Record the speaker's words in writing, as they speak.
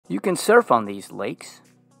You can surf on these lakes.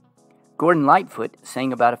 Gordon Lightfoot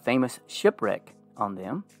sang about a famous shipwreck on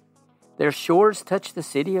them. Their shores touch the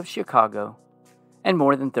city of Chicago, and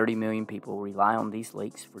more than 30 million people rely on these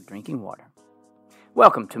lakes for drinking water.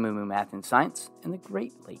 Welcome to Moo Moo Math and Science in the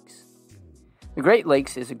Great Lakes. The Great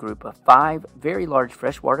Lakes is a group of 5 very large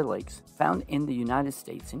freshwater lakes found in the United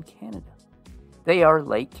States and Canada. They are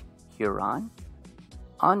Lake Huron,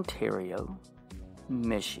 Ontario,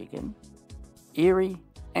 Michigan, Erie,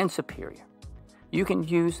 and Superior. You can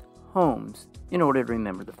use homes in order to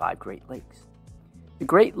remember the 5 Great Lakes. The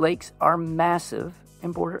Great Lakes are massive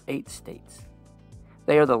and border 8 states.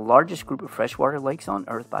 They are the largest group of freshwater lakes on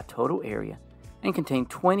Earth by total area and contain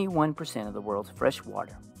 21% of the world's fresh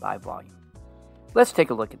water by volume. Let's take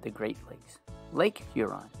a look at the Great Lakes. Lake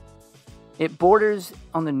Huron. It borders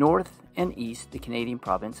on the north and east the Canadian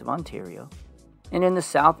province of Ontario, and in the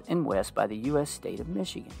south and west by the U.S. state of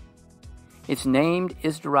Michigan. Its name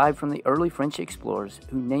is derived from the early French explorers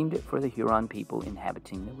who named it for the Huron people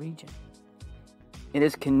inhabiting the region. It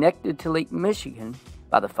is connected to Lake Michigan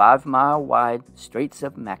by the 5-mile-wide Straits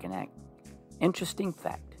of Mackinac. Interesting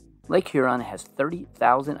fact, Lake Huron has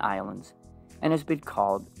 30,000 islands and has been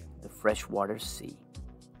called the Freshwater Sea.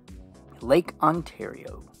 Lake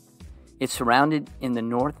Ontario. It's surrounded in the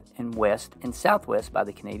north and west and southwest by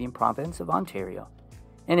the Canadian province of Ontario,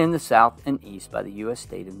 and in the south and east by the U.S.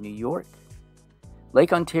 state of New York.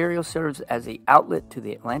 Lake Ontario serves as the outlet to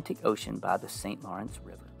the Atlantic Ocean by the St. Lawrence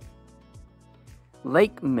River.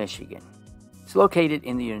 Lake Michigan. It's located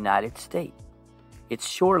in the United States. Its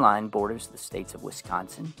shoreline borders the states of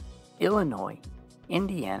Wisconsin, Illinois,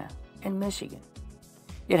 Indiana, and Michigan.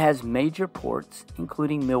 It has major ports,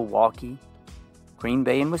 including Milwaukee, Green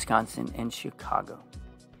Bay in Wisconsin, and Chicago.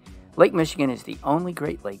 Lake Michigan is the only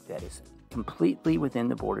Great Lake that is completely within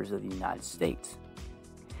the borders of the United States.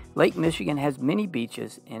 Lake Michigan has many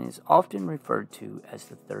beaches and is often referred to as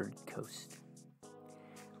the Third Coast.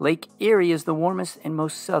 Lake Erie is the warmest and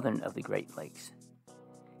most southern of the Great Lakes.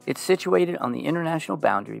 It's situated on the international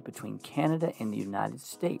boundary between Canada and the United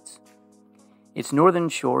States. Its northern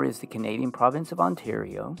shore is the Canadian province of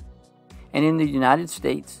Ontario, and in the United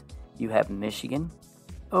States, you have Michigan,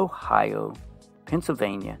 Ohio,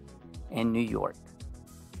 Pennsylvania, and New York.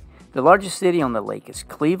 The largest city on the lake is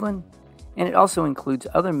Cleveland, and it also includes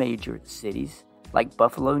other major cities like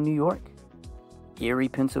Buffalo, New York, Erie,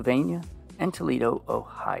 Pennsylvania, and Toledo,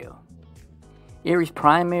 Ohio. Erie's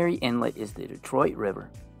primary inlet is the Detroit River,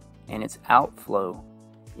 and its outflow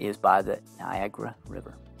is by the Niagara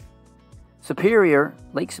River.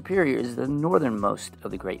 Lake Superior is the northernmost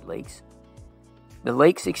of the Great Lakes. The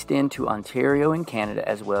lakes extend to Ontario and Canada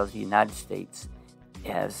as well as the United States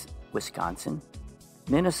as Wisconsin,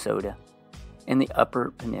 Minnesota, and the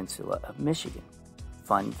Upper Peninsula of Michigan.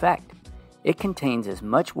 Fun fact, it contains as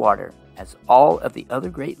much water as all of the other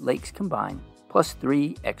Great Lakes combined, plus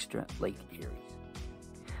 3 extra Lake Eries.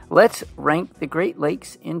 Let's rank the Great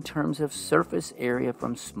Lakes in terms of surface area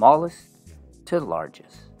from smallest to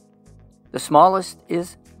largest. The smallest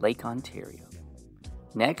is Lake Ontario.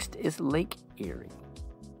 Next is Lake Erie.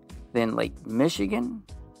 Then Lake Michigan,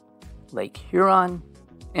 Lake Huron,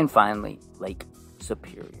 and finally Lake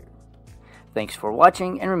Superior. Thanks for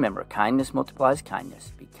watching, and remember, kindness multiplies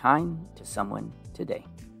kindness. Be kind to someone today.